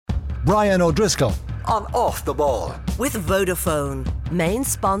Brian O'Driscoll on Off the Ball. With Vodafone, main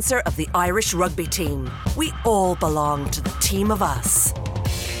sponsor of the Irish rugby team. We all belong to the team of us.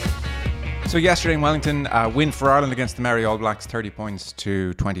 So yesterday in Wellington, a win for Ireland against the Merry All Blacks, 30 points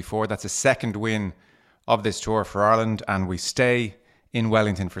to 24. That's a second win of this tour for Ireland, and we stay in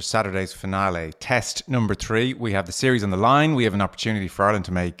Wellington for Saturday's finale. Test number 3. We have the series on the line. We have an opportunity for Ireland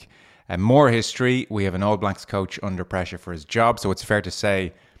to make more history. We have an All Blacks coach under pressure for his job, so it's fair to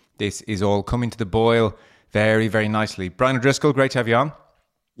say this is all coming to the boil very, very nicely. Brian O'Driscoll, great to have you on.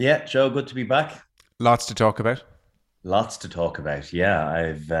 Yeah, Joe, good to be back. Lots to talk about. Lots to talk about. Yeah,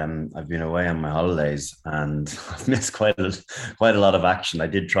 I've been away on my holidays and I've missed quite a lot of action. I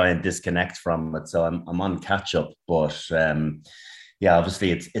did try and disconnect from it, so I'm on catch up. But yeah,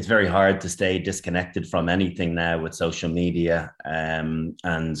 obviously it's very hard to stay disconnected from anything now with social media. And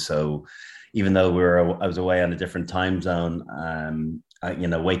so even though I was away on a different time zone,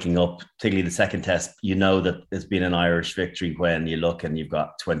 waking up, particularly the second test, that there's been an Irish victory when you look and you've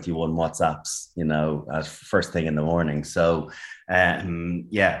got 21 WhatsApps, at first thing in the morning. So,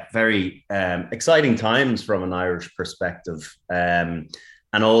 very exciting times from an Irish perspective. And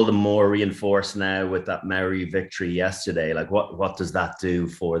all the more reinforced now with that Merry victory yesterday. Like, what does that do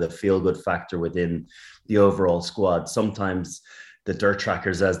for the feel-good factor within the overall squad? Sometimes the dirt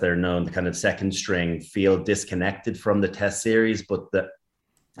trackers, as they're known, the kind of second string, feel disconnected from the test series, but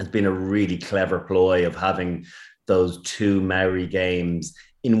it's been a really clever ploy of having those two Maori games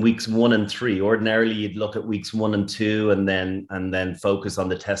in weeks 1 and 3. Ordinarily, you'd look at weeks 1 and 2 and then focus on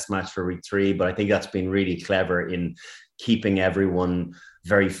the test match for week 3. But I think that's been really clever in keeping everyone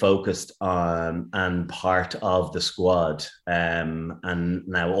very focused on and part of the squad. And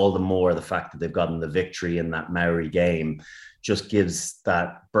now all the more the fact that they've gotten the victory in that Maori game just gives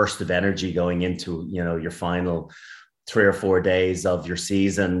that burst of energy going into, your final 3 or 4 days of your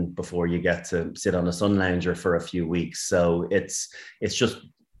season before you get to sit on a sun lounger for a few weeks. So it's just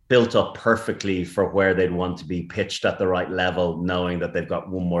built up perfectly for where they'd want to be pitched at the right level, knowing that they've got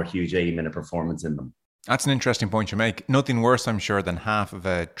one more huge 80-minute performance in them. That's an interesting point you make. Nothing worse, I'm sure, than half of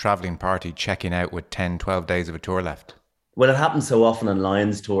a travelling party checking out with 10, 12 days of a tour left. Well, it happens so often on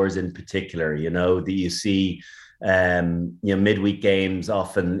Lions tours in particular, that you see midweek games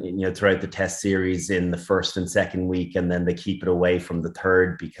often, throughout the test series in the first and second week, and then they keep it away from the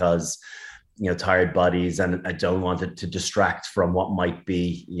third because, tired bodies, and I don't want it to distract from what might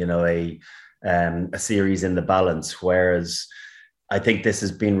be, a series in the balance. Whereas I think this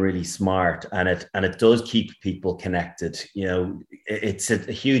has been really smart, and it does keep people connected. It's a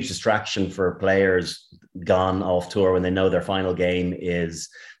huge distraction for players gone off tour when they know their final game is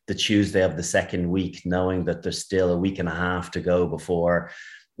the Tuesday of the second week, knowing that there's still a week and a half to go before,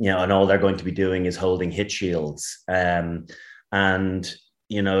 and all they're going to be doing is holding hit shields. It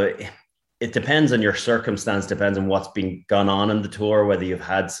depends on your circumstance, depends on what's been gone on in the tour, whether you've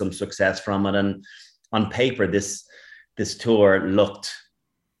had some success from it. And on paper, this tour looked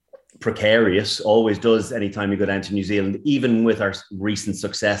precarious, always does anytime you go down to New Zealand, even with our recent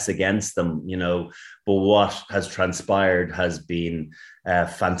success against them, but what has transpired has been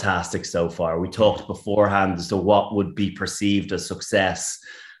fantastic so far. We talked beforehand as to what would be perceived as success.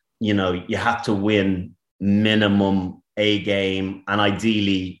 You have to win minimum a game, and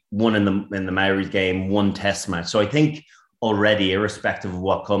ideally one in the Maori's game, one test match. So I think already, irrespective of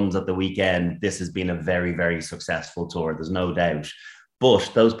what comes at the weekend, this has been a very, very successful tour. There's no doubt.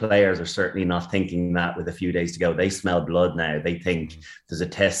 But those players are certainly not thinking that with a few days to go. They smell blood now. They think there's a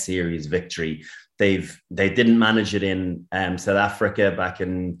test series victory. They didn't manage it in South Africa back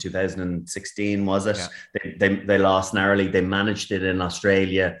in 2016, was it? Yeah. They lost narrowly. They managed it in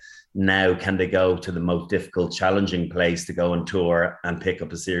Australia. Now, can they go to the most difficult, challenging place to go on tour and pick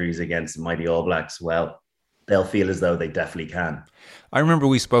up a series against the mighty All Blacks? Well, they'll feel as though they definitely can. I remember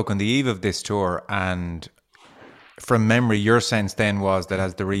we spoke on the eve of this tour, and from memory, your sense then was that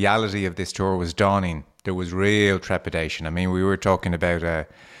as the reality of this tour was dawning, there was real trepidation. I mean, we were talking about a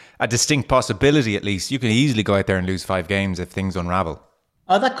distinct possibility, at least. You can easily go out there and lose 5 games if things unravel.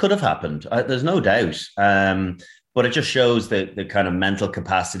 Oh, that could have happened. There's no doubt. But it just shows the kind of mental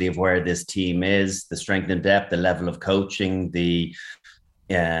capacity of where this team is, the strength and depth, the level of coaching, the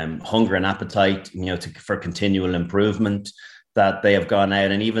hunger and appetite, for continual improvement, that they have gone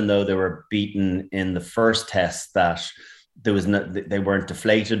out. And even though they were beaten in the first test, that there was no, they weren't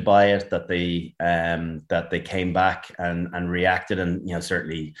deflated by it, that they came back and reacted, and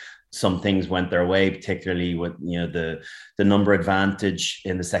certainly some things went their way, particularly with the number advantage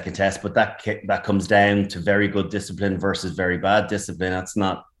in the second test. But that comes down to very good discipline versus very bad discipline. That's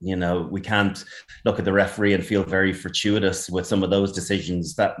not, we can't look at the referee and feel very fortuitous with some of those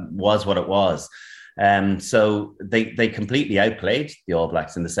decisions. That was what it was. So they completely outplayed the All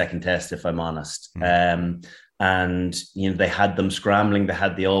Blacks in the second test, if I'm honest. And they had them scrambling. They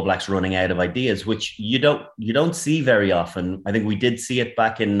had the All Blacks running out of ideas, which you don't see very often. I think we did see it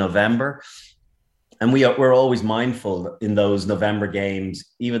back in November, and we're always mindful in those November games,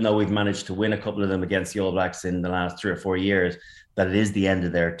 even though we've managed to win a couple of them against the All Blacks in the last 3 or 4 years, that it is the end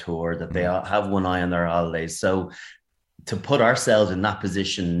of their tour, that they have one eye on their holidays. So to put ourselves in that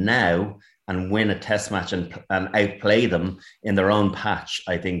position now and win a test match and outplay them in their own patch,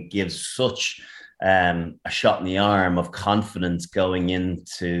 I think gives such a shot in the arm of confidence going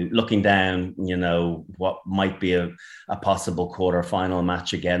into looking down, what might be a possible quarterfinal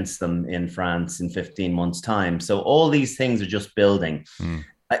match against them in France in 15 months' time. So all these things are just building.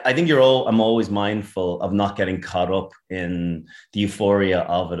 I think I'm always mindful of not getting caught up in the euphoria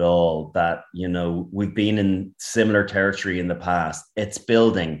of it all, that, we've been in similar territory in the past. It's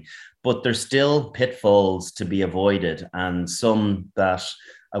building, but there's still pitfalls to be avoided, and some that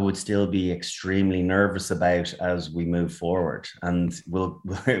I would still be extremely nervous about as we move forward. And we'll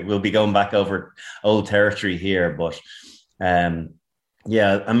be going back over old territory here. But I'm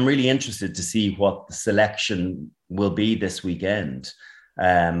really interested to see what the selection will be this weekend.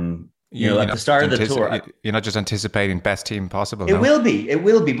 At the start of the tour, you're not just anticipating best team possible. It will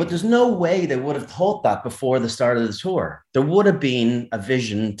be, but there's no way they would have thought that before the start of the tour. There would have been a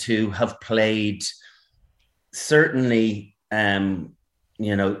vision to have played, certainly,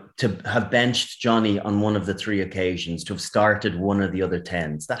 to have benched Johnny on one of the 3 occasions, to have started one of the other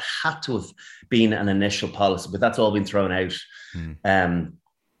 10s. That had to have been an initial policy, but that's all been thrown out.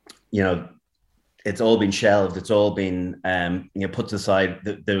 It's all been shelved. It's all been, put aside.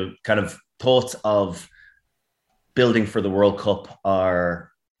 The kind of thoughts of building for the World Cup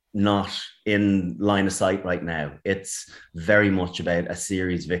are not in line of sight right now. It's very much about a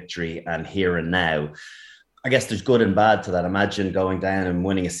series victory and here and now. I guess there's good and bad to that. Imagine going down and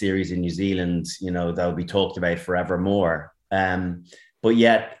winning a series in New Zealand, that'll be talked about forevermore. But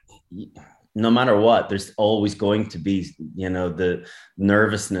yet, no matter what, there's always going to be, the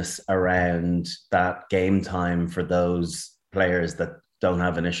nervousness around that game time for those players that don't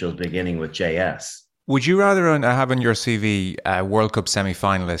have initials beginning with JS. Would you rather have on your CV a World Cup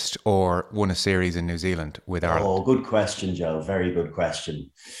semi-finalist or won a series in New Zealand with Ireland? Oh, good question, Joe. Very good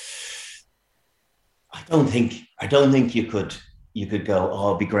question. I don't think you could go, oh,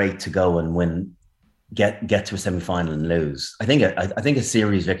 it'd be great to go and win, get to a semi-final and lose. I think a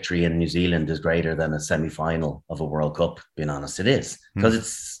series victory in New Zealand is greater than a semi-final of a World Cup, being honest. It is, because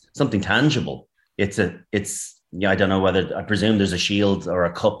it's something tangible. I don't know whether, I presume there's a shield or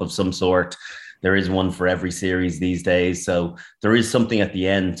a cup of some sort. There is one for every series these days. So there is something at the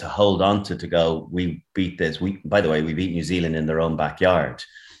end to hold on to go, we beat this. By the way, we beat New Zealand in their own backyard.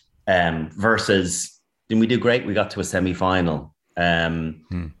 Versus, didn't we do great? We got to a semi-final,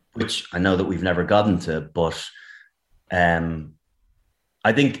 which I know that we've never gotten to, but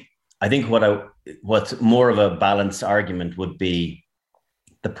I think what's more of a balanced argument would be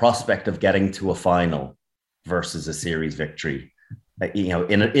the prospect of getting to a final versus a series victory.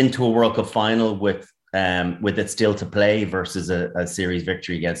 Into a World Cup final with it still to play versus a series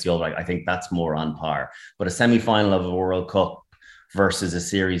victory against the All Blacks. I think that's more on par. But a semi-final of a World Cup versus a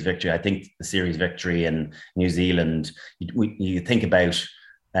series victory, I think the series victory in New Zealand, you think about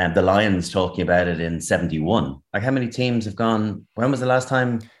the Lions talking about it in 71. Like, how many teams have gone? When was the last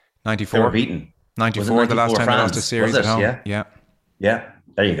time 94 they were beaten? 94, the last time they lost a series at home. Yeah.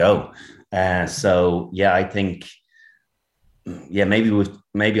 There you go. I think,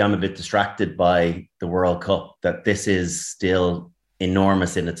 maybe I'm a bit distracted by the World Cup, that this is still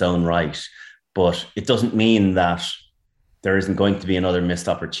enormous in its own right, but it doesn't mean that there isn't going to be another missed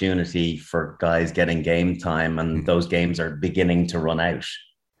opportunity for guys getting game time, and those games are beginning to run out.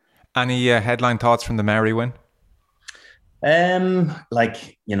 Any headline thoughts from the Maori win? Again,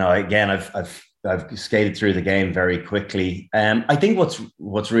 I've skated through the game very quickly. I think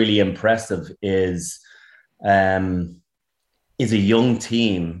what's really impressive is a young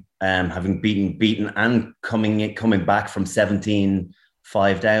team having beaten and coming back from 17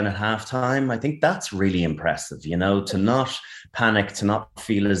 5 down at halftime. I think that's really impressive, to not panic, to not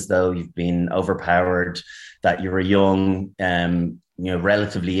feel as though you've been overpowered, that you're a young,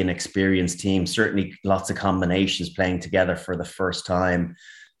 relatively inexperienced team, certainly lots of combinations playing together for the first time.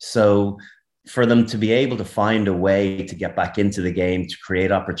 So for them to be able to find a way to get back into the game, to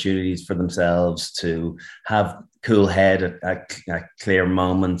create opportunities for themselves, to have cool head at clear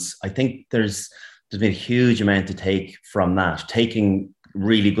moments, I think there's been a huge amount to take from that, taking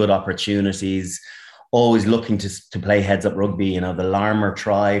really good opportunities, always looking to play heads up rugby. The Larmour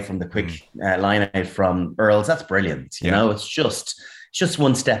try from the quick line out from Earls, that's brilliant. It's just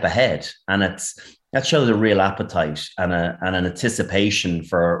one step ahead, and that shows a real appetite and an anticipation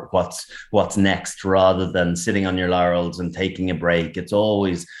for what's next, rather than sitting on your laurels and taking a break. It's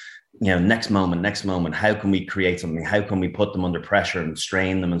always, next moment. How can we create something? How can we put them under pressure and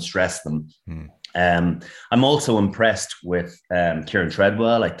strain them and stress them? I'm also impressed with Kieran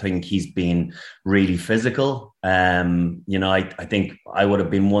Treadwell. I think he's been really physical. I think I would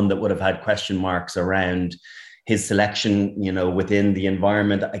have been one that would have had question marks around his selection, within the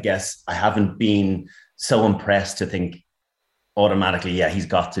environment. I guess I haven't been so impressed to think automatically, he's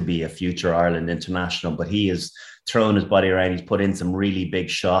got to be a future Ireland international, but he has thrown his body around. He's put in some really big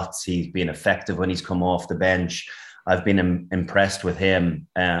shots. He's been effective when he's come off the bench. I've been impressed with him.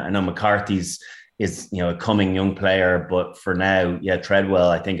 I know McCarthy's is a coming young player, but for now, Treadwell,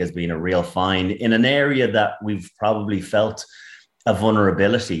 I think, has been a real find in an area that we've probably felt a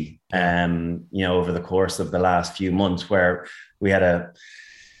vulnerability, over the course of the last few months, where we had a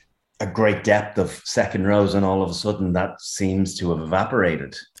great depth of second rows, and all of a sudden that seems to have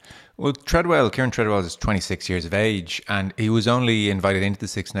evaporated. Well, Kieran Treadwell is 26 years of age, and he was only invited into the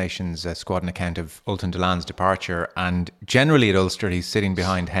Six Nations squad on account of Ultan Dillon's departure. And generally at Ulster, he's sitting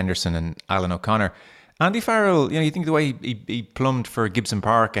behind Henderson and Alan O'Connor. Andy Farrell, you think the way he plumbed for Gibson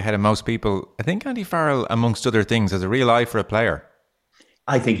Park ahead of most people, I think Andy Farrell, amongst other things, has a real eye for a player.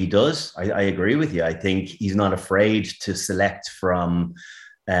 I think he does. I agree with you. I think he's not afraid to select from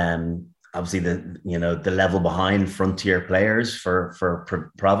obviously the level behind frontier players for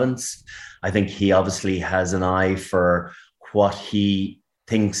province. I think he obviously has an eye for what he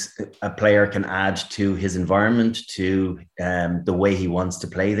thinks a player can add to his environment, to the way he wants to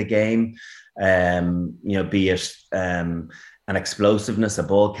play the game. Be it an explosiveness, a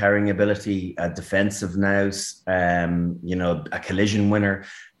ball carrying ability, a defensive nous, a collision winner.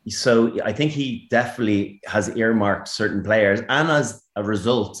 So I think he definitely has earmarked certain players, and as a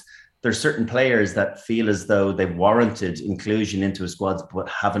result, there's certain players that feel as though they've warranted inclusion into his squads but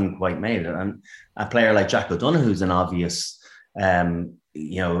haven't quite made it. And a player like Jack O'Donoghu's an obvious, omission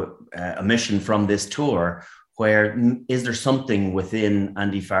from this tour. Where is there something within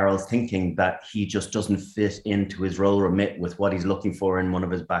Andy Farrell's thinking that he just doesn't fit into his role remit with what he's looking for in one of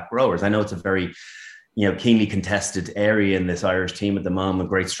his back rowers? I know it's a very, keenly contested area in this Irish team at the moment,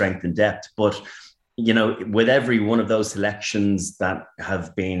 great strength and depth, but with every one of those selections that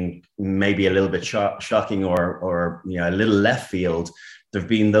have been maybe a little bit shocking or a little left field, there've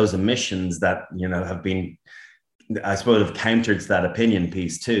been those omissions that have been, I suppose, have countered that opinion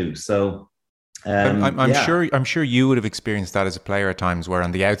piece too. So. I'm sure you would have experienced that as a player at times, where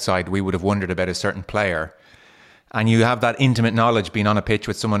on the outside we would have wondered about a certain player, and you have that intimate knowledge being on a pitch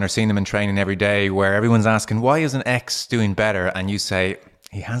with someone or seeing them in training every day, where everyone's asking, why isn't X doing better? And you say,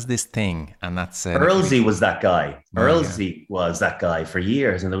 he has this thing, and that's Earlsey was that guy. Earlsey was that guy for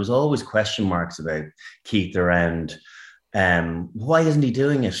years, and there was always question marks about Keith around why isn't he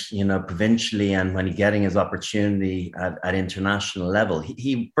doing it, provincially, and when he's getting his opportunity at international level.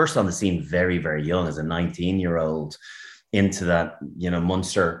 He burst on the scene very, very young as a 19-year-old into that,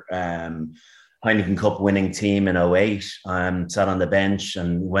 Munster Heineken Cup winning team in 2008, sat on the bench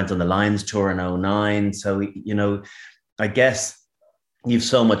and went on the Lions tour in 2009. So, I guess you've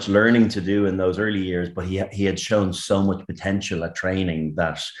so much learning to do in those early years, but he had shown so much potential at training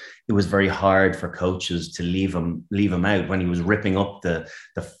that it was very hard for coaches to leave him out when he was ripping up the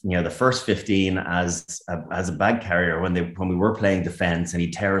first 15 as a bag carrier when we were playing defense, and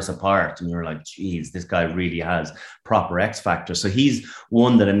he'd tear us apart, and you were like, geez, this guy really has proper X factor. So he's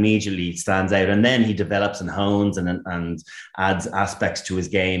one that immediately stands out, and then he develops and hones and adds aspects to his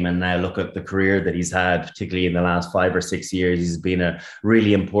game. And now look at the career that he's had, particularly in the last 5 or 6 years. He's been a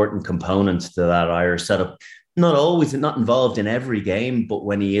really important component to that Irish setup. Not involved in every game, but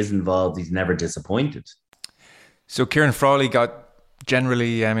when he is involved, he's never disappointed. So Kieran Frawley got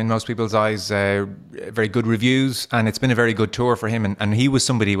generally, in most people's eyes, very good reviews, and it's been a very good tour for him. And he was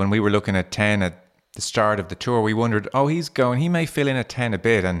somebody, when we were looking at 10 at the start of the tour, we wondered, he may fill in at 10 a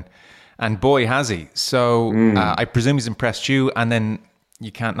bit, and boy, has he. So I presume he's impressed you. And then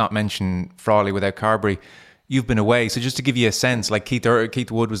you can't not mention Frawley without Carberry. You've been away, so just to give you a sense, like Keith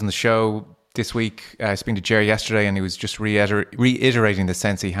Wood was on the show this week, speaking to Jerry yesterday, and he was just reiterating the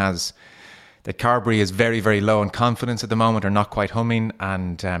sense he has that Carberry is very, very low in confidence at the moment, or not quite humming,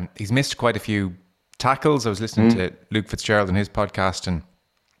 and he's missed quite a few tackles. I was listening to Luke Fitzgerald in his podcast, and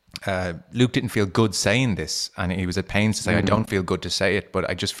Luke didn't feel good saying this, and he was at pains to say, I don't feel good to say it, but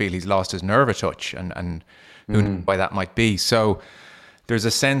I just feel he's lost his nerve a touch, and who knows why that might be. So there's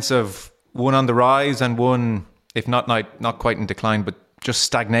a sense of one on the rise and one, if not quite in decline, but just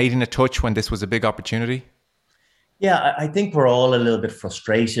stagnating a touch when this was a big opportunity. Yeah, I think we're all a little bit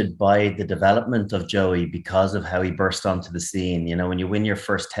frustrated by the development of Joey because of how he burst onto the scene. You know, when you win your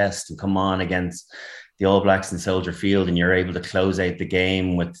first test and come on against the All Blacks in Soldier Field and you're able to close out the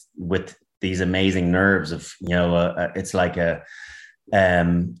game with these amazing nerves of, you know, it's like a,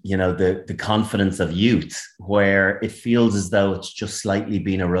 you know, the confidence of youth, where it feels as though it's just slightly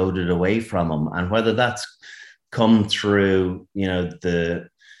been eroded away from him. And whether that's come through, you know, the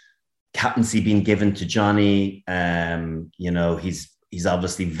captaincy being given to Johnny, you know, he's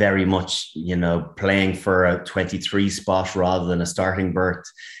obviously very much, you know, playing for a 23 spot rather than a starting berth.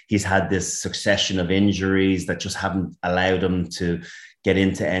 He's had this succession of injuries that just haven't allowed him to get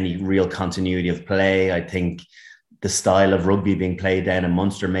into any real continuity of play. I think the style of rugby being played down in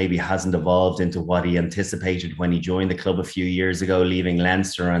Munster maybe hasn't evolved into what he anticipated when he joined the club a few years ago, leaving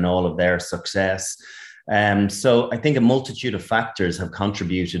Leinster and all of their success. So I think a multitude of factors have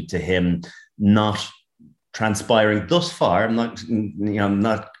contributed to him not transpiring thus far. I'm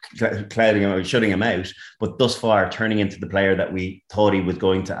not clouding him or shutting him out, but thus far turning into the player that we thought he was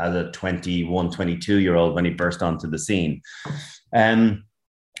going to as a 21, 22-year-old when he burst onto the scene.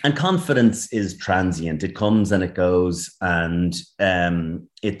 And confidence is transient. It comes and it goes, and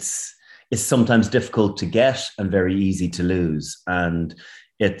it's sometimes difficult to get and very easy to lose. And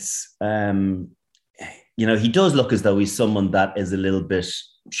it's, you know, he does look as though he's someone that is a little bit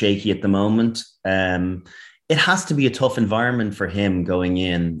shaky at the moment. It has to be a tough environment for him going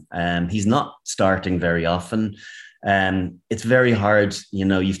in. He's not starting very often. It's very hard, you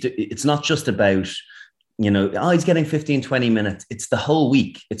know, it's not just about, you know, he's getting 15, 20 minutes. It's the whole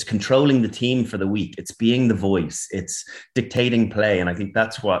week. It's controlling the team for the week. It's being the voice. It's dictating play. And I think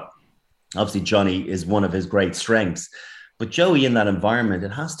that's what, obviously, Johnny is one of his great strengths. But Joey, in that environment,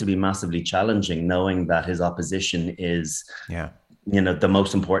 it has to be massively challenging, knowing that his opposition is, you know, the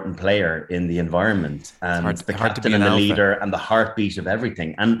most important player in the environment, and the captain and the leader and the heartbeat of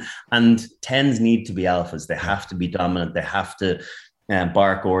everything. And tens need to be alphas. They have to be dominant. They have to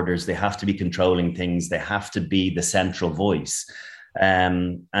bark orders. They have to be controlling things. They have to be the central voice.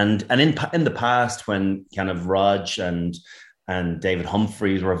 And in the past, when kind of Rog and David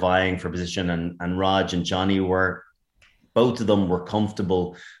Humphreys were vying for position, and Rog and Johnny were, both of them were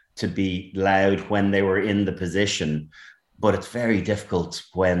comfortable to be loud when they were in the position. But it's very difficult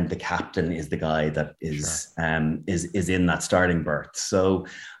when the captain is the guy that is in that starting berth. So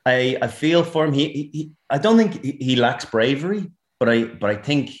I feel for him. I don't think he lacks bravery, but I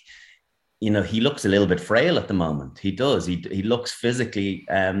think, you know, he looks a little bit frail at the moment. He does. He looks physically.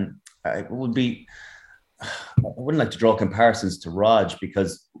 I wouldn't like to draw comparisons to Rog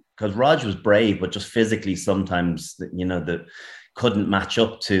because Rog was brave, but just physically sometimes, you know, couldn't match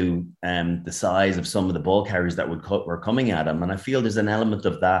up to the size of some of the ball carriers that were coming at him. And I feel there's an element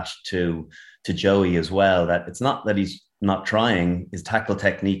of that to Joey as well, that it's not that he's not trying. His tackle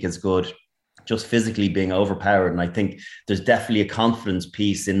technique is good, just physically being overpowered. And I think there's definitely a confidence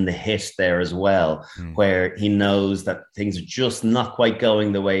piece in the hit there as well, where he knows that things are just not quite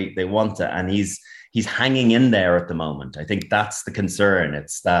going the way they want to. And he's hanging in there at the moment. I think that's the concern.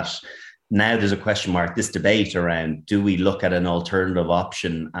 It's that now there's a question mark, this debate around, do we look at an alternative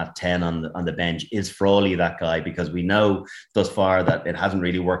option at 10 on the bench? Is Frawley that guy? Because we know thus far that it hasn't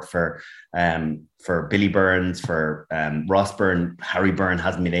really worked for Billy Burns, for Ross Byrne. Harry Byrne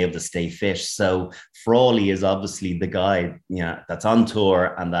hasn't been able to stay fit. So Frawley is obviously the guy, you know, that's on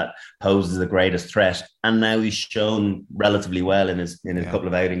tour and that poses the greatest threat. And now he's shown relatively well in his couple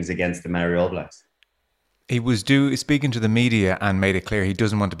of outings against the Maori All Blacks. He was speaking to the media and made it clear he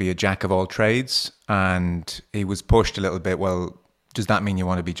doesn't want to be a jack of all trades, and he was pushed a little bit. Well, does that mean you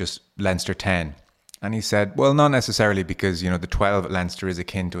want to be just Leinster 10? And he said, well, not necessarily, because, you know, the 12 at Leinster is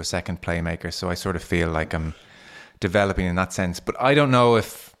akin to a second playmaker, so I sort of feel like I'm developing in that sense. But I don't know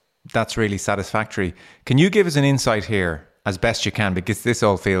if that's really satisfactory. Can you give us an insight here as best you can? Because this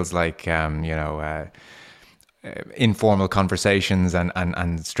all feels like, informal conversations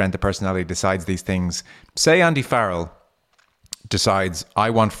and strength of personality decides these things. Say Andy Farrell decides, I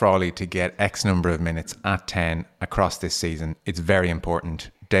want Frawley to get X number of minutes at 10 across this season, it's very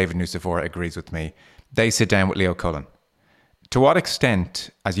important. David Nucifora agrees with me. They sit down with Leo Cullen. To what extent,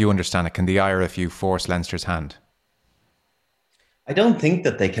 as you understand it, can the IRFU force Leinster's hand? I don't think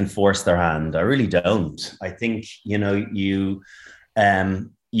that they can force their hand. I really don't. I think,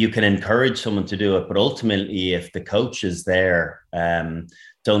 you can encourage someone to do it, but ultimately, if the coaches there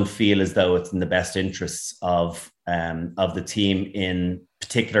don't feel as though it's in the best interests of the team in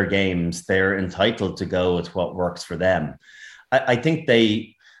particular games, they're entitled to go with what works for them. I think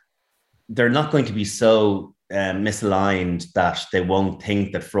they're not going to be so misaligned that they won't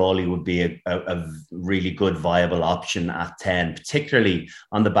think that Frawley would be a really good, viable option at 10, particularly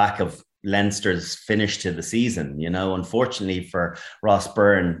on the back of Leinster's finish to the season. Unfortunately for Ross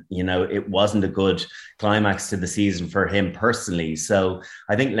Byrne, it wasn't a good climax to the season for him personally. So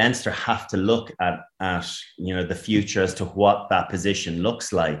I think Leinster have to look at the future as to what that position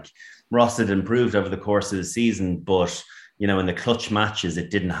looks like. Ross had improved over the course of the season, but in the clutch matches, it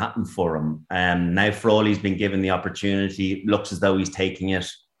didn't happen for him. Now Frawley's been given the opportunity. Looks as though he's taking it.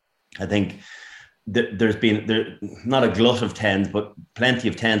 I think there's been not a glut of 10s, but plenty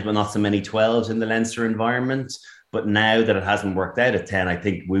of 10s, but not so many 12s in the Leinster environment. But now that it hasn't worked out at 10, I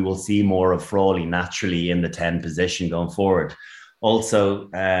think we will see more of Frawley naturally in the 10 position going forward. Also,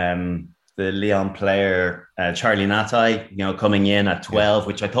 the Leon player, Charlie Natai, coming in at 12,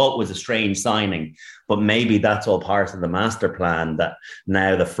 which I thought was a strange signing, but maybe that's all part of the master plan, that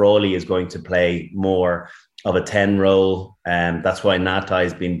now the Frawley is going to play more of a 10 role. And that's why Natai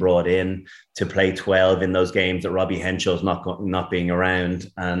has been brought in to play 12 in those games that Robbie Henshaw's not being around.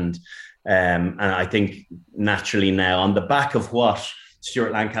 And I think naturally now, on the back of what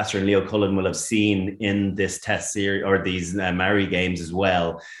Stuart Lancaster and Leo Cullen will have seen in this test series or these Maori games as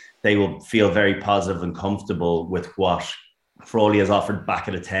well, they will feel very positive and comfortable with what Frawley has offered back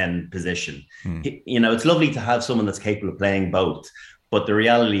at a 10 position. It's lovely to have someone that's capable of playing both, but the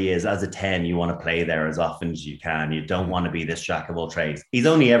reality is, as a 10, you want to play there as often as you can. You don't want to be this jack of all trades. He's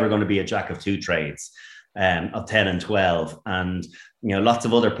only ever going to be a jack of two trades, of 10 and 12. And, lots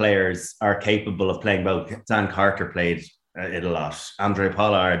of other players are capable of playing both. Dan Carter played it a lot. Andre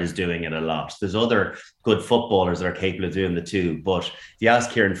Pollard is doing it a lot. There's other good footballers that are capable of doing the two. But if you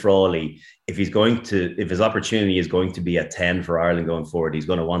ask Kieran Frawley, if his opportunity is going to be at 10 for Ireland going forward, he's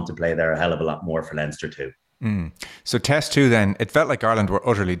going to want to play there a hell of a lot more for Leinster too. So test 2 then, it felt like Ireland were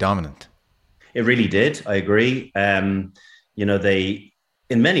utterly dominant. It really did. I agree. They,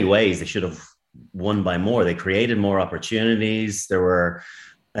 in many ways, they should have won by more. They created more opportunities. There were,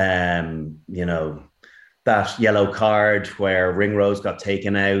 that yellow card where Ringrose got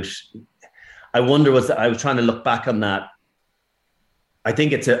taken out. I was trying to look back on that. I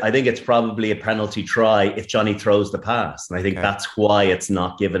think it's probably a penalty try if Johnny throws the pass. And I think that's why it's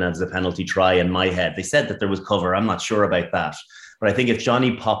not given as a penalty try in my head. They said that there was cover. I'm not sure about that. But I think if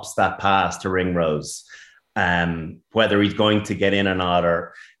Johnny pops that pass to Ringrose, whether he's going to get in or not,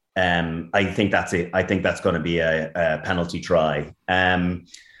 or I think that's it. I think that's going to be a penalty try.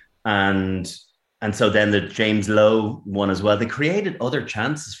 And so then the James Lowe one as well. They created other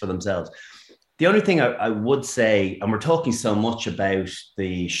chances for themselves. The only thing I would say, and we're talking so much about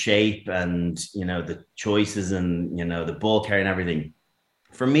the shape and, the choices and, the ball carry and everything.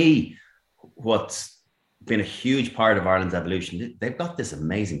 For me, what's been a huge part of Ireland's evolution, they've got this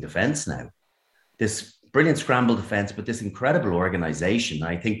amazing defence now. This brilliant scramble defence, but this incredible organisation.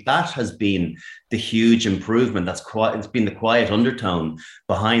 I think that has been the huge improvement. It's been the quiet undertone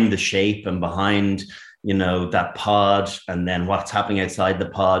behind the shape and behind, that pod, and then what's happening outside the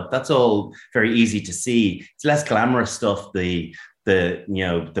pod. That's all very easy to see. It's less glamorous stuff. The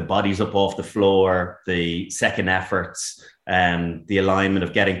bodies up off the floor, the second efforts, the alignment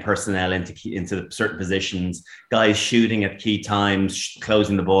of getting personnel into certain positions, guys shooting at key times,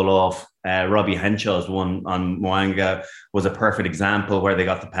 closing the ball off. Robbie Henshaw's one on Moanga was a perfect example where they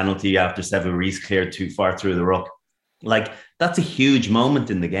got the penalty after Sevu Reece cleared too far through the ruck. Like, that's a huge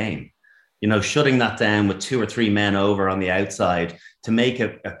moment in the game. Shutting that down with 2 or 3 men over on the outside to make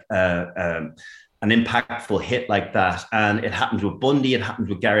an impactful hit like that. And it happened with Bundy, it happened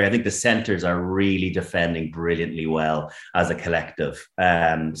with Gary. I think the centres are really defending brilliantly well as a collective.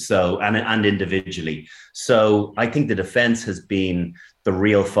 And individually. So I think the defence has been the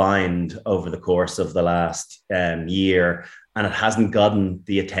real find over the course of the last year, and it hasn't gotten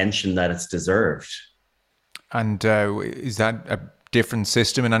the attention that it's deserved. And is that a different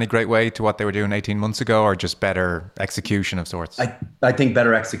system in any great way to what they were doing 18 months ago, or just better execution of sorts? I think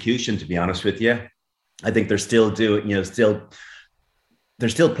better execution, to be honest with you. I think they're still doing, they're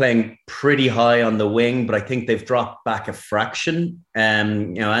still playing pretty high on the wing, but I think they've dropped back a fraction.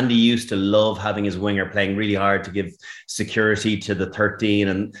 Andy used to love having his winger playing really hard to give security to the 13,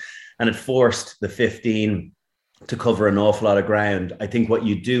 and it forced the 15 to cover an awful lot of ground. I think what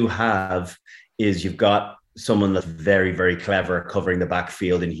you do have is you've got someone that's very, very clever covering the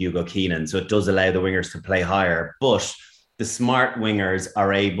backfield in Hugo Keenan. So it does allow the wingers to play higher, but the smart wingers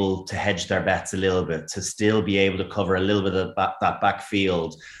are able to hedge their bets a little bit, to still be able to cover a little bit of that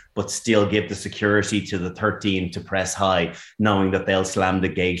backfield, but still give the security to the 13 to press high, knowing that they'll slam the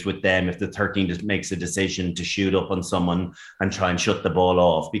gate with them if the 13 just makes a decision to shoot up on someone and try and shut the ball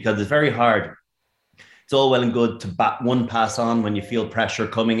off. Because it's very hard. It's all well and good to bat one pass on when you feel pressure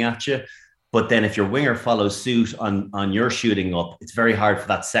coming at you. But then if your winger follows suit on your shooting up, it's very hard for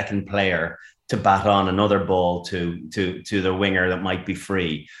that second player to bat on another ball to the winger that might be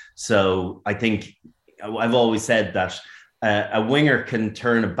free. So I think I've always said that a winger can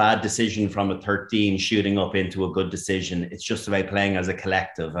turn a bad decision from a 13 shooting up into a good decision. It's just about playing as a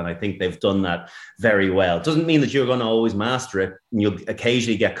collective. And I think they've done that very well. It doesn't mean that you're going to always master it, and you'll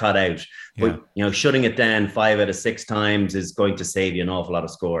occasionally get caught out. Yeah. But, shutting it down 5 out of 6 times is going to save you an awful lot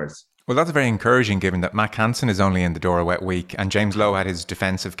of scores. Well, that's very encouraging given that Mack Hansen is only in the door a wet week and James Lowe had his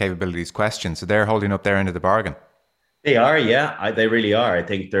defensive capabilities questioned. So they're holding up their end of the bargain. They are, yeah. They really are. I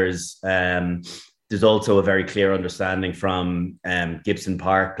think there's also a very clear understanding from Gibson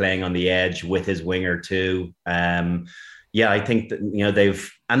Park playing on the edge with his winger too. I think that,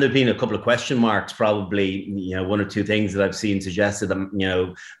 there've been a couple of question marks, probably, 1 or 2 things that I've seen suggested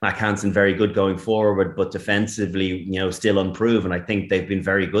that, Mack Hansen very good going forward, but defensively, still unproven. I think they've been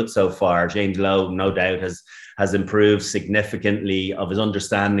very good so far. James Lowe, no doubt, has improved significantly of his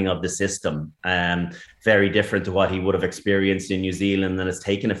understanding of the system. Very different to what he would have experienced in New Zealand, and it's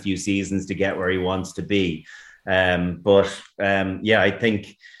taken a few seasons to get where he wants to be. I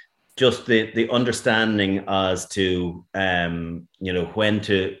think just the understanding as to when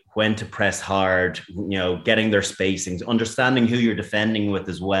to press hard, getting their spacings, understanding who you're defending with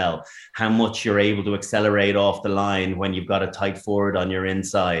as well, how much you're able to accelerate off the line when you've got a tight forward on your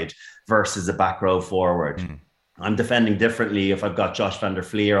inside versus a back row forward. Mm. I'm defending differently if I've got Josh van der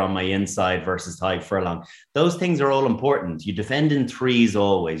Fleer on my inside versus Tadhg Furlong. Those things are all important. You defend in threes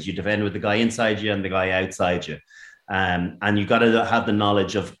always. You defend with the guy inside you and the guy outside you. And you've got to have the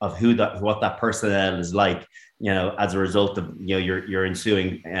knowledge of what that personnel is like, as a result of your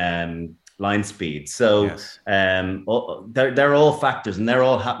ensuing line speed. So yes. They're all factors, and they're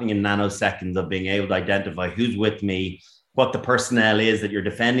all happening in nanoseconds of being able to identify who's with me, what the personnel is that you're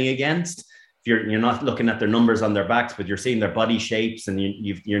defending against. If you're not looking at their numbers on their backs, but you're seeing their body shapes, and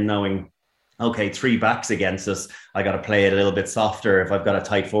you're knowing, okay, 3 backs against us, I got to play it a little bit softer if I've got a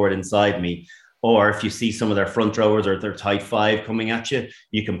tight forward inside me. Or if you see some of their front rowers or their tight 5 coming at you,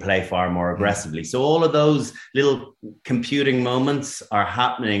 you can play far more aggressively. So all of those little computing moments are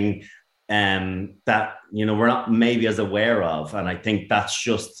happening that, we're not maybe as aware of. And I think that's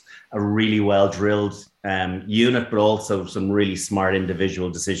just a really well drilled unit, but also some really smart individual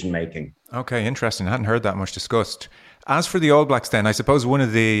decision making. Okay, interesting. I hadn't heard that much discussed. As for the All Blacks then, I suppose one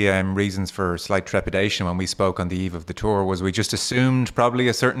of the reasons for slight trepidation when we spoke on the eve of the tour was we just assumed probably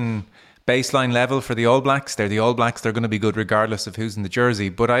a certain baseline level for the All Blacks. They're the All Blacks. They're going to be good regardless of who's in the jersey.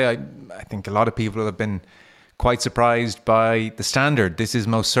 But I think a lot of people have been quite surprised by the standard. This is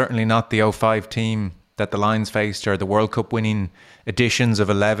most certainly not the 05 team that the Lions faced, or the World Cup winning editions of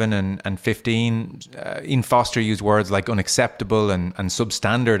 11 and 15. Ian Foster used words like unacceptable and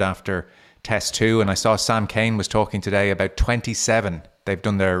substandard after Test 2. And I saw Sam Cane was talking today about 27. They've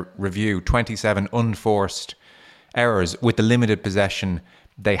done their review, 27 unforced errors with the limited possession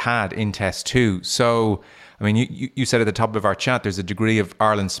they had in Test 2. So, I mean, you said at the top of our chat, there's a degree of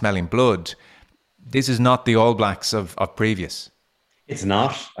Ireland smelling blood. This is not the All Blacks of previous. It's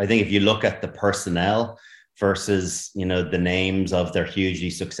not. I think if you look at the personnel versus, the names of their hugely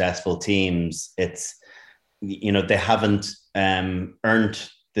successful teams, it's, they haven't earned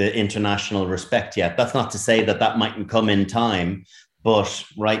the international respect yet. That's not to say that mightn't come in time. But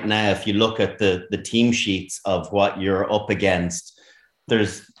right now, if you look at the team sheets of what you're up against,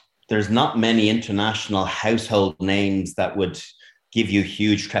 there's not many international household names that would give you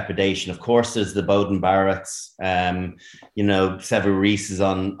huge trepidation. Of course, there's the Bowden Barretts, Sevu Reece is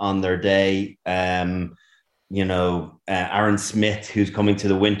on their day, Aaron Smith, who's coming to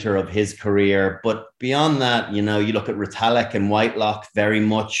the winter of his career. But beyond that, you look at Retallick and Whitelock, very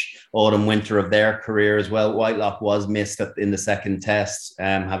much autumn, winter of their career as well. Whitelock was missed in the second test,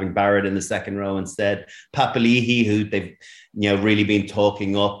 having Barrett in the second row instead. Papali'i, who they've really been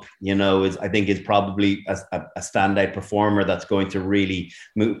talking up, I think is probably a standout performer that's going to really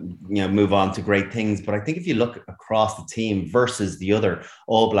move on to great things. But I think if you look across the team versus the other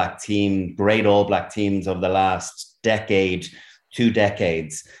All Black team, great All Black teams of the last decade, 2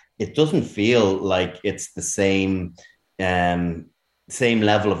 decades, it doesn't feel like it's the same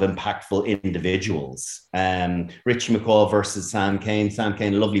level of impactful individuals. Richie McCaw versus Sam Cane. Sam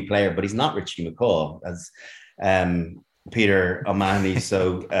Cane, a lovely player, but he's not Richie McCaw, as Peter O'Mahony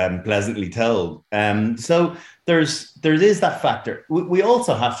so pleasantly told. So there is that factor. We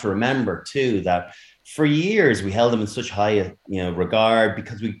also have to remember too that for years we held them in such high regard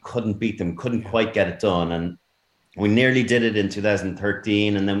because we couldn't beat them, couldn't quite get it done, and we nearly did it in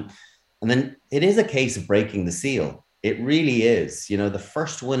 2013, and then it is a case of breaking the seal. It really is. The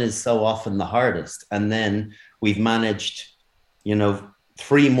first one is so often the hardest, and then we've managed,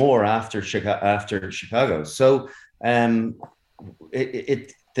 3 more after Chicago. So the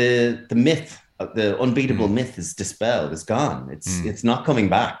myth, the unbeatable myth, is dispelled. It's gone. It's not coming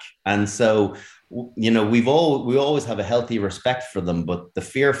back, and so. We always have a healthy respect for them, but the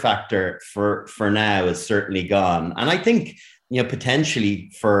fear factor for now is certainly gone. And I think,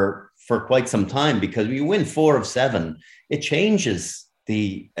 potentially for quite some time, because we win 4 of 7, it changes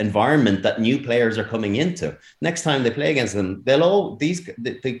the environment that new players are coming into. Next time they play against them,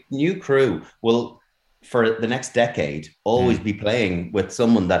 the new crew will, for the next decade, always be playing with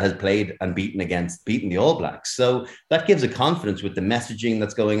someone that has played and beaten the All Blacks. So that gives a confidence with the messaging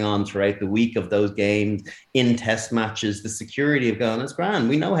that's going on throughout the week of those games, in test matches, the security of going, it's grand.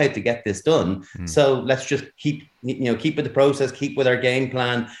 We know how to get this done. So let's just keep with the process, keep with our game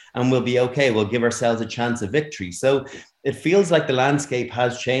plan, and we'll be okay. We'll give ourselves a chance of victory. So it feels like the landscape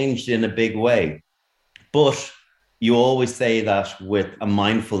has changed in a big way. But you always say that with a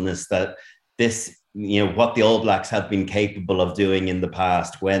mindfulness that this, what the All Blacks have been capable of doing in the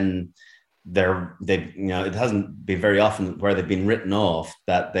past, when it hasn't been very often where they've been written off,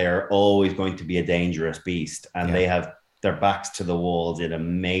 that they're always going to be a dangerous beast, and they have their backs to the walls in a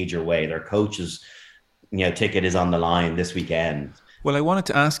major way. Their coaches, ticket is on the line this weekend. Well, I wanted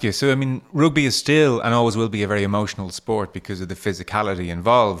to ask you, so rugby is still and always will be a very emotional sport because of the physicality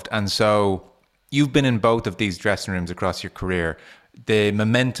involved, and so you've been in both of these dressing rooms across your career. The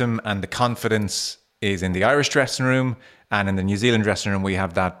momentum and the confidence is in the Irish dressing room, and in the New Zealand dressing room we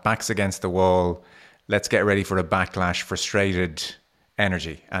have that backs against the wall, let's get ready for a backlash, frustrated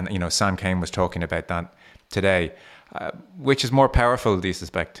energy. And Sam Cane was talking about that today. Which is more powerful, do you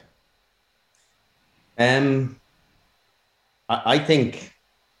suspect? I think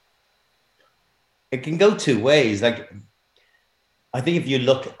it can go 2 ways. Like, I think if you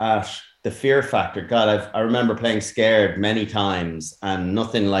look at the fear factor, God, I remember playing scared many times, and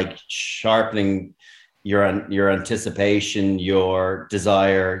nothing like sharpening your anticipation, your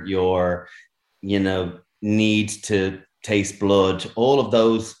desire, your need to taste blood. All of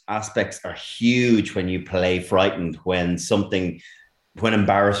those aspects are huge when you play frightened, when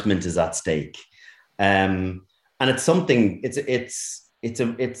embarrassment is at stake, and it's something. It's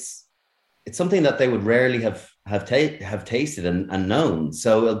something that they would rarely have tasted and known.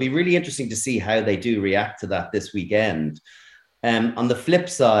 So it'll be really interesting to see how they do react to that this weekend. On the flip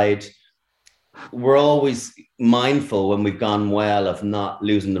side, we're always mindful when we've gone well of not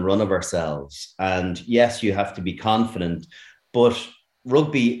losing the run of ourselves. And yes, you have to be confident, but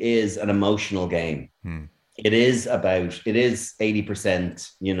rugby is an emotional game. It is 80%,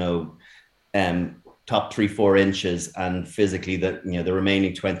 top 3-4 inches, and physically the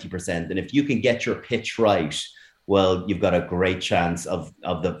remaining 20%. And if you can get your pitch right, well, you've got a great chance of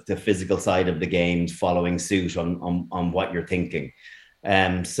the physical side of the game following suit on what you're thinking.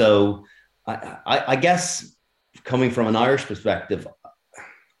 So I guess, coming from an Irish perspective,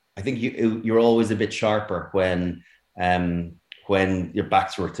 I think you're always a bit sharper when your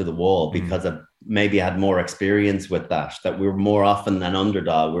backs were to the wall, because I maybe had more experience with that we were more often an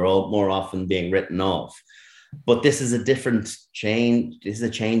underdog. We're all more often being written off. But this is a different change. This is a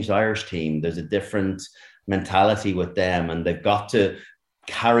changed Irish team. There's a different mentality with them, and they've got to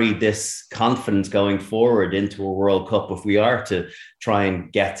carry this confidence going forward into a World Cup if we are to try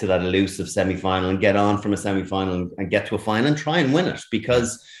and get to that elusive semi-final and get on from a semi-final and get to a final and try and win it,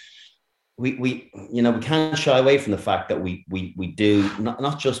 because we can't shy away from the fact that we do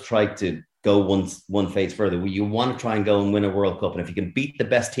not just try to go one phase further. You want to try and go and win a World Cup. And if you can beat the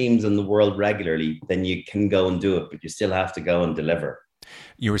best teams in the world regularly, then you can go and do it, but you still have to go and deliver.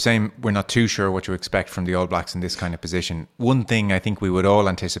 You were saying we're not too sure what to expect from the All Blacks in this kind of position. One thing I think we would all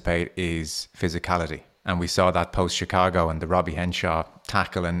anticipate is physicality. And we saw that post-Chicago and the Robbie Henshaw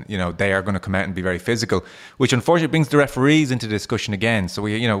tackle. And, you know, they are going to come out and be very physical, which unfortunately brings the referees into discussion again. So,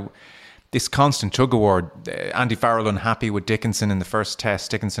 this constant tug-of-war. Andy Farrell unhappy with Dickinson in the first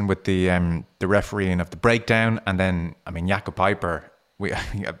test. Dickinson with the refereeing of the breakdown. And then, Jakob Peiper,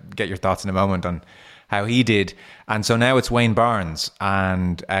 get your thoughts in a moment on how he did. And so now it's Wayne Barnes.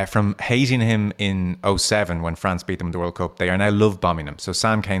 And from hating him in 2007 when France beat them in the World Cup, they are now love-bombing him. So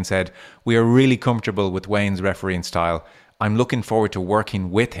Sam Cane said, we are really comfortable with Wayne's refereeing style. I'm looking forward to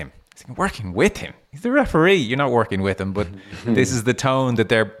working with him. Working with him? He's the referee. You're not working with him, but this is the tone that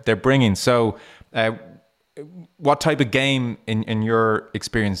they're bringing. So what type of game, in your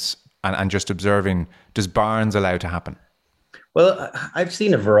experience and just observing, does Barnes allow to happen? Well, I've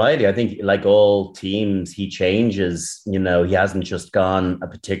seen a variety. I think, like all teams, he changes. He hasn't just gone a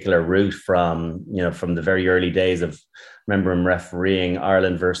particular route from the very early days of. Remember him refereeing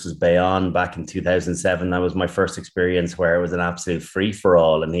Ireland versus Bayonne back in 2007. That was my first experience where it was an absolute free for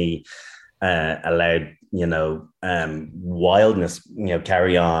all, and he allowed wildness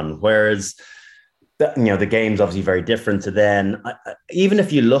carry on. Whereas the game's obviously very different to then. Even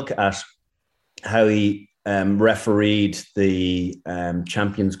if you look at how he refereed the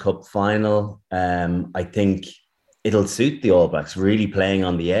Champions Cup final, I think it'll suit the All Blacks, really playing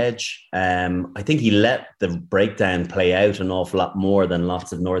on the edge. I think he let the breakdown play out an awful lot more than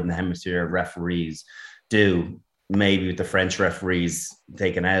lots of Northern Hemisphere referees do, maybe with the French referees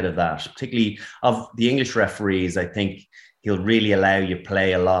taken out of that. Particularly of the English referees, I think he'll really allow you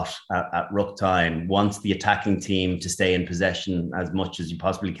play a lot at ruck time, wants the attacking team to stay in possession as much as you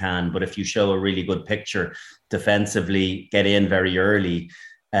possibly can. But if you show a really good picture defensively, get in very early,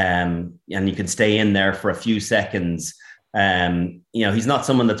 and you can stay in there for a few seconds. He's not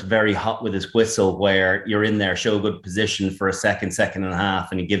someone that's very hot with his whistle where you're in there, show a good position for a second and a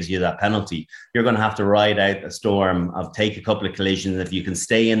half, and he gives you that penalty. You're going to have to ride out a storm of take a couple of collisions. If you can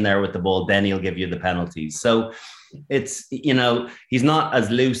stay in there with the ball, then he'll give you the penalties. So it's, he's not as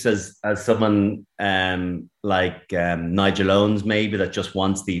loose as someone like Nigel Owens, maybe, that just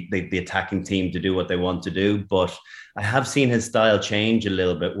wants the attacking team to do what they want to do. But I have seen his style change a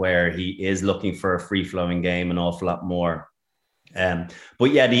little bit, where he is looking for a free-flowing game an awful lot more.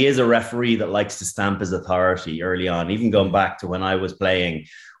 But yeah, he is a referee that likes to stamp his authority early on. Even going back to when I was playing,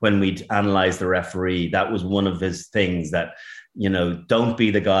 when we'd analyze the referee, that was one of his things, that don't be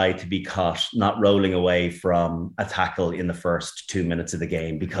the guy to be caught not rolling away from a tackle in the first 2 minutes of the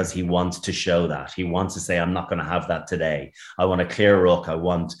game, because he wants to show that. He wants to say, I'm not going to have that today. I want a clear ruck. I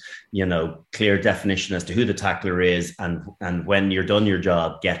want, clear definition as to who the tackler is. And when you're done your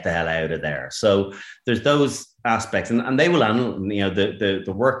job, get the hell out of there. So there's those aspects, and they will,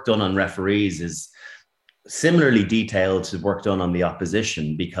 the work done on referees is similarly detailed to work done on the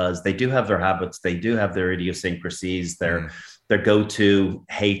opposition, because they do have their habits. They do have their idiosyncrasies, their go-to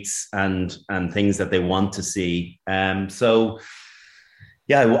hates and things that they want to see. So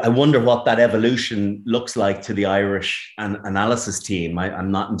yeah, I wonder what that evolution looks like to the Irish analysis team.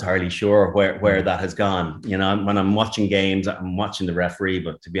 I'm not entirely sure where that has gone. When I'm watching games, I'm watching the referee,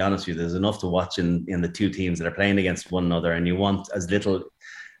 but to be honest with you, there's enough to watch in the two teams that are playing against one another, and you want as little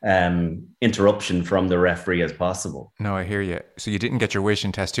interruption from the referee as possible. No, I hear you. So you didn't get your wish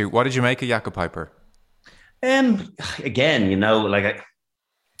in test two. What did you make of Jakob Peiper? Again,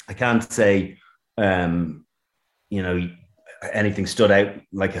 I can't say, anything stood out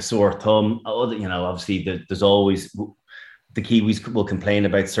like a sore thumb. Obviously there's always, the Kiwis will complain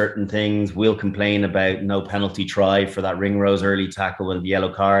about certain things. We'll complain about no penalty try for that Ringrose early tackle and the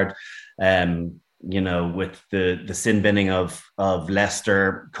yellow card. With the sin binning of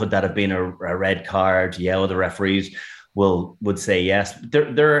Leicester, could that have been a red card? Yeah, well, the referees would say yes.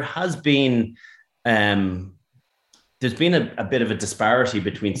 There has been there's been a bit of a disparity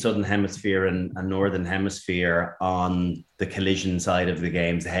between Southern Hemisphere and Northern Hemisphere on the collision side of the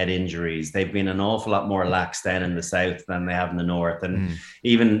games, the head injuries. They've been an awful lot more lax down in the South than they have in the North. And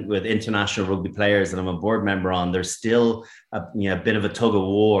even with international rugby players that I'm a board member on, there's still a bit of a tug of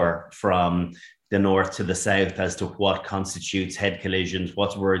war from the North to the South as to what constitutes head collisions,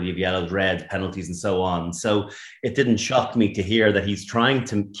 what's worthy of yellows, reds, penalties, and so on. So it didn't shock me to hear that he's trying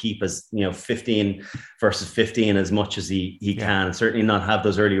to keep us, 15 versus 15 as much as he can, certainly not have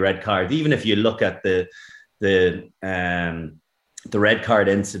those early red cards. Even if you look at the the red card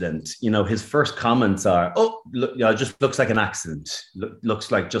incident, his first comments are, "Oh, look, it just looks like an accident.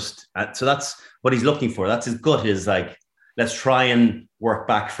 Looks like just." So that's what he's looking for. That's his gut. Is like, let's try and work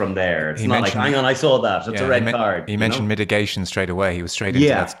back from there. It's not like, hang on, I saw that. It's a red card. He mentioned mitigation straight away. He was straight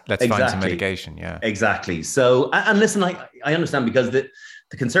into let's find some mitigation. Yeah, exactly. So, and listen, I understand, because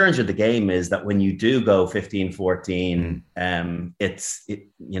the concerns with the game is that when you do go 15-14,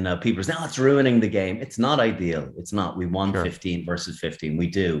 people say, "Oh, it's ruining the game." It's not ideal. It's not. We want 15 versus 15. We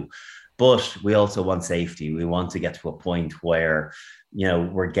do. But we also want safety. We want to get to a point where,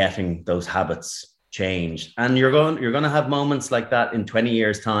 we're getting those habits changed. And you're going to have moments like that in 20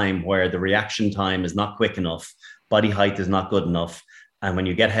 years' time where the reaction time is not quick enough, body height is not good enough. And when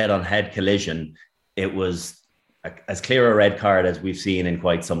you get head-on-head collision, it was as clear a red card as we've seen in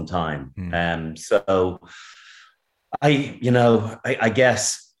quite some time. So I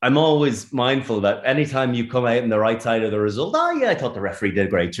guess I'm always mindful that anytime you come out on the right side of the result, I thought the referee did a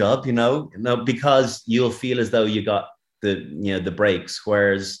great job, because you'll feel as though you got the breaks.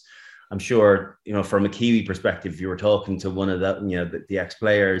 Whereas I'm sure, from a Kiwi perspective, if you were talking to one of the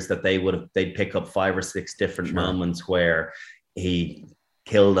ex-players, that they'd pick up 5 or 6 different moments where he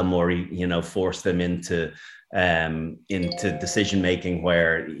killed them, or he, forced them into decision making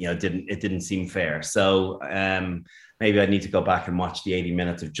where it didn't seem fair. So maybe I need to go back and watch the 80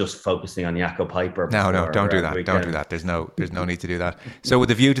 minutes of just focusing on Jaco Peyper. No, don't do that. Don't do that. There's no need to do that. So with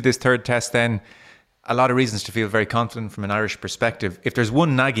the view to this third test, then, a lot of reasons to feel very confident from an Irish perspective. If there's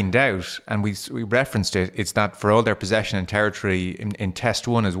one nagging doubt, and we referenced it, it's that for all their possession and territory in Test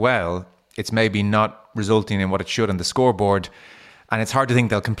 1 as well, it's maybe not resulting in what it should on the scoreboard. And it's hard to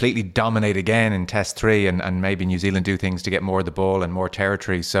think they'll completely dominate again in Test 3 and maybe New Zealand do things to get more of the ball and more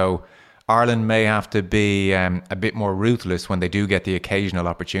territory. So Ireland may have to be a bit more ruthless when they do get the occasional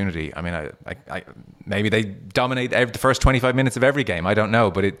opportunity. I mean, maybe they dominate the first 25 minutes of every game. I don't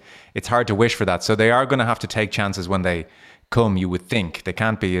know, but it's hard to wish for that. So they are going to have to take chances when they come, you would think. They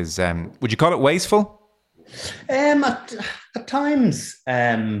can't be as... would you call it wasteful? At times...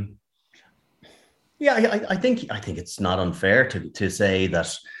 Yeah, I think it's not unfair to say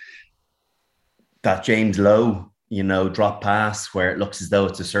that James Lowe, drop pass where it looks as though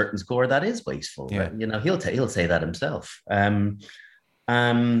it's a certain score, that is wasteful. Yeah. He'll say that himself. There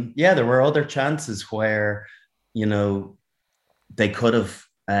were other chances where, they could have,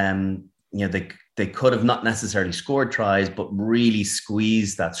 they could have not necessarily scored tries, but really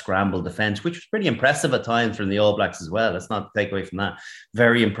squeezed that scramble defense, which was pretty impressive at times from the All Blacks as well. Let's not take away from that.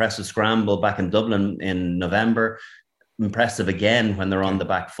 Very impressive scramble back in Dublin in November. Impressive again when they're on the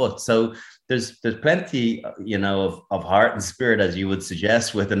back foot. So there's plenty, of heart and spirit, as you would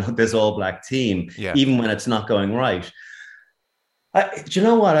suggest, with this All Black team, even when it's not going right. Do you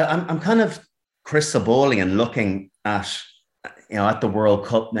know what? I'm kind of crystal balling and looking at the World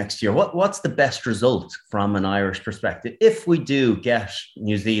Cup next year. What's the best result from an Irish perspective? If we do get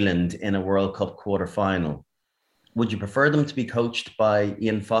New Zealand in a World Cup quarter-final, would you prefer them to be coached by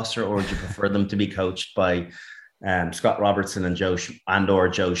Ian Foster, or would you prefer them to be coached by Scott Robertson and Joe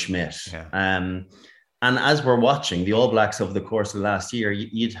Schmidt? Yeah. And as we're watching the All Blacks over the course of last year,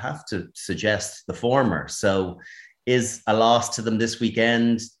 you'd have to suggest the former. So is a loss to them this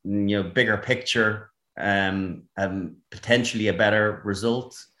weekend, bigger picture, potentially a better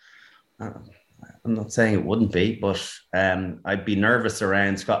result? I'm not saying it wouldn't be, but I'd be nervous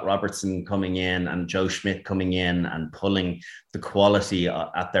around Scott Robertson coming in and Joe Schmidt coming in and pulling the quality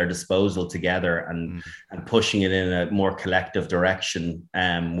at their disposal together and pushing it in a more collective direction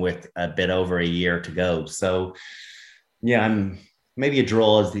with a bit over a year to go. So, maybe a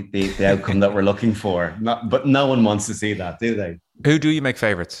draw is the outcome that we're looking for. But no one wants to see that, do they? Who do you make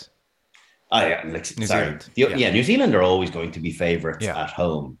favourites? New Zealand. New Zealand are always going to be favourites at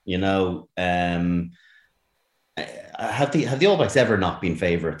home. Have the All Blacks ever not been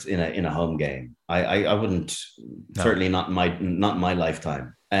favourites in a home game? I wouldn't. No. Certainly not in my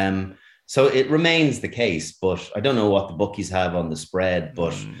lifetime. So it remains the case, but I don't know what the bookies have on the spread.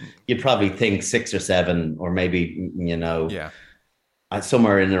 But you'd probably think 6 or 7, or maybe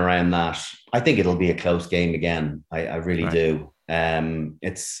somewhere in and around that. I think it'll be a close game again. I really do.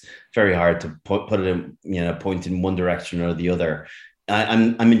 It's very hard to put it in, point in one direction or the other.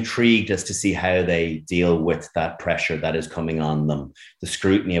 I'm intrigued as to see how they deal with that pressure that is coming on them, the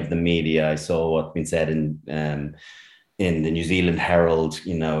scrutiny of the media. I saw what's been said in the New Zealand Herald,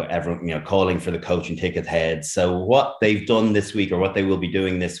 everyone, calling for the coaching ticket head. So what they've done this week, or what they will be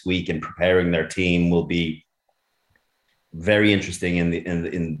doing this week in preparing their team, will be very interesting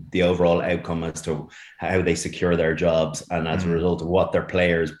in the overall outcome as to how they secure their jobs and as a result of what their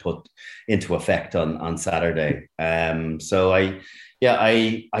players put into effect on Saturday. So I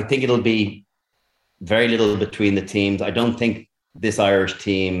think it'll be very little between the teams. I don't think this Irish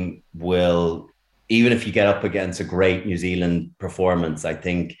team will, even if you get up against a great New Zealand performance, I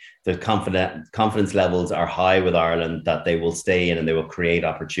think the confidence levels are high with Ireland that they will stay in and they will create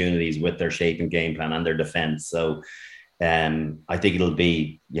opportunities with their shape and game plan and their defence. So I think it'll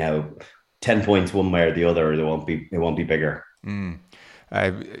be 10 points one way or the other. It won't be bigger.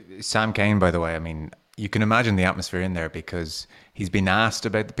 Sam Cane, by the way, I mean, you can imagine the atmosphere in there because he's been asked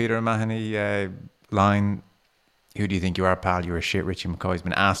about the Peter O'Mahony line. Who do you think you are, pal? You're a shit. Richie McCoy has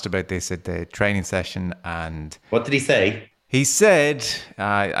been asked about this at the training session, and what did he say? He said,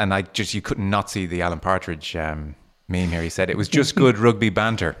 and you couldn't not see the Alan Partridge meme here. He said it was just good rugby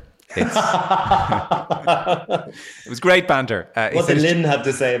banter. It was great banter. What did Lynn have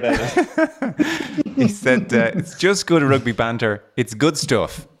to say about it? He said, it's just good rugby banter. It's good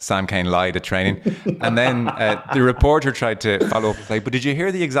stuff. Sam Cane lied at training. And then the reporter tried to follow up and say, but did you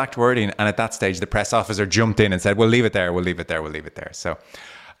hear the exact wording? And at that stage, the press officer jumped in and said, we'll leave it there. We'll leave it there. We'll leave it there. So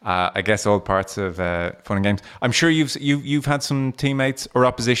I guess all parts of fun and games. I'm sure you've had some teammates or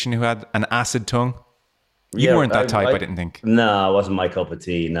opposition who had an acid tongue. You weren't that type, I didn't think. No, it wasn't my cup of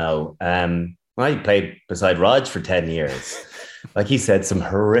tea, no. I played beside Rog for 10 years. Like, he said some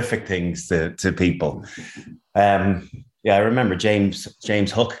horrific things to people. I remember James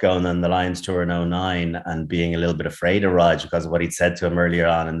Hook going on the Lions tour in 2009 and being a little bit afraid of Rog because of what he'd said to him earlier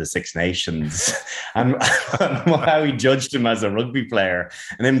on in the Six Nations and how he judged him as a rugby player,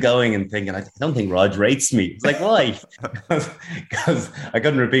 and him going and thinking, I don't think Rog rates me. It's like, why? Because I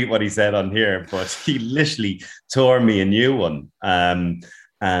couldn't repeat what he said on here, but he literally tore me a new one. I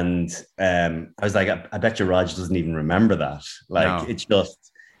was like, I bet you Rog doesn't even remember that. Like, no.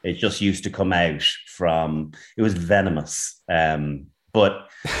 It just used to come out from, it was venomous. I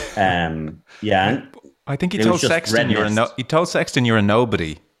think he told Sexton you're a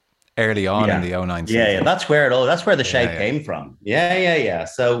nobody early on in the 09 season. Yeah, that's where the shape came from. Yeah.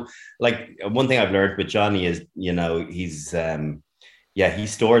 So, like, one thing I've learned with Johnny is, he's he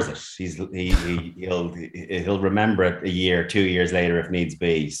stores it. He'll remember it a year, 2 years later if needs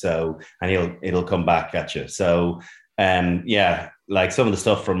be. So, and it'll come back at you. So, like, some of the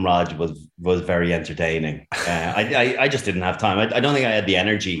stuff from Rog was very entertaining. I just didn't have time. I don't think I had the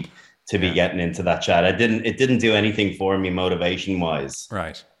energy to be getting into that chat. It didn't do anything for me motivation wise.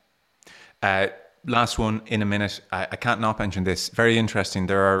 Right. Last one in a minute. I can't not mention this. Very interesting.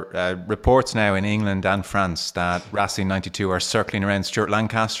 There are reports now in England and France that Racing 92 are circling around Stuart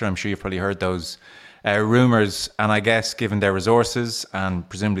Lancaster. I'm sure you've probably heard those rumours. And I guess given their resources and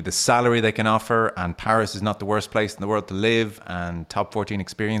presumably the salary they can offer, and Paris is not the worst place in the world to live, and top 14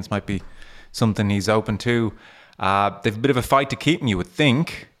 experience might be something he's open to. They've a bit of a fight to keep him, you would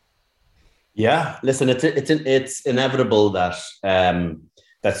think. Yeah, listen, it's inevitable that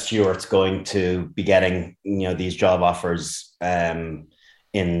that Stuart's going to be getting, these job offers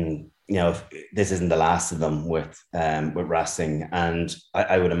if this isn't the last of them with Racing. And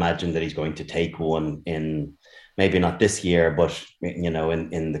I would imagine that he's going to take one in maybe not this year, but,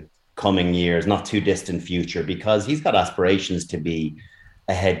 in the coming years, not too distant future, because he's got aspirations to be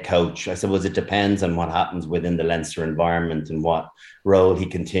a head coach. I suppose it depends on what happens within the Leinster environment and what role he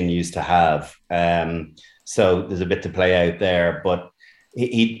continues to have. So there's a bit to play out there, but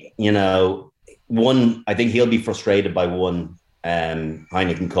I think he'll be frustrated by one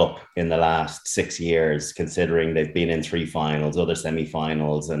Heineken Cup in the last 6 years, considering they've been in 3 finals, other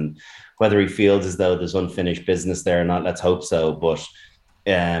semi-finals, and whether he feels as though there's unfinished business there or not, let's hope so. But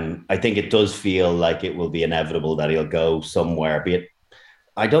I think it does feel like it will be inevitable that he'll go somewhere, be it,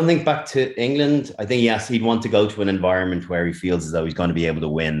 I don't think back to England. I think, yes, he'd want to go to an environment where he feels as though he's going to be able to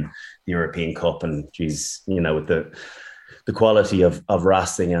win the European Cup, and with the quality of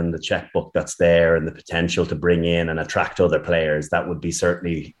Racing and the checkbook that's there and the potential to bring in and attract other players, that would be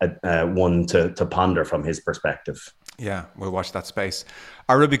certainly one to ponder from his perspective. Yeah, we'll watch that space.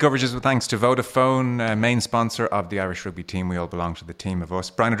 Our rugby coverage is with thanks to Vodafone, main sponsor of the Irish rugby team. We all belong to the team of us.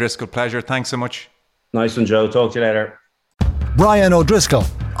 Brian O'Driscoll, pleasure. Thanks so much. Nice one, Joe. Talk to you later. Brian O'Driscoll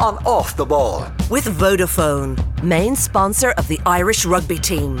on Off the Ball with Vodafone, main sponsor of the Irish rugby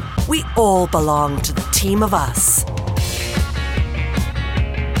team. We all belong to the team of us.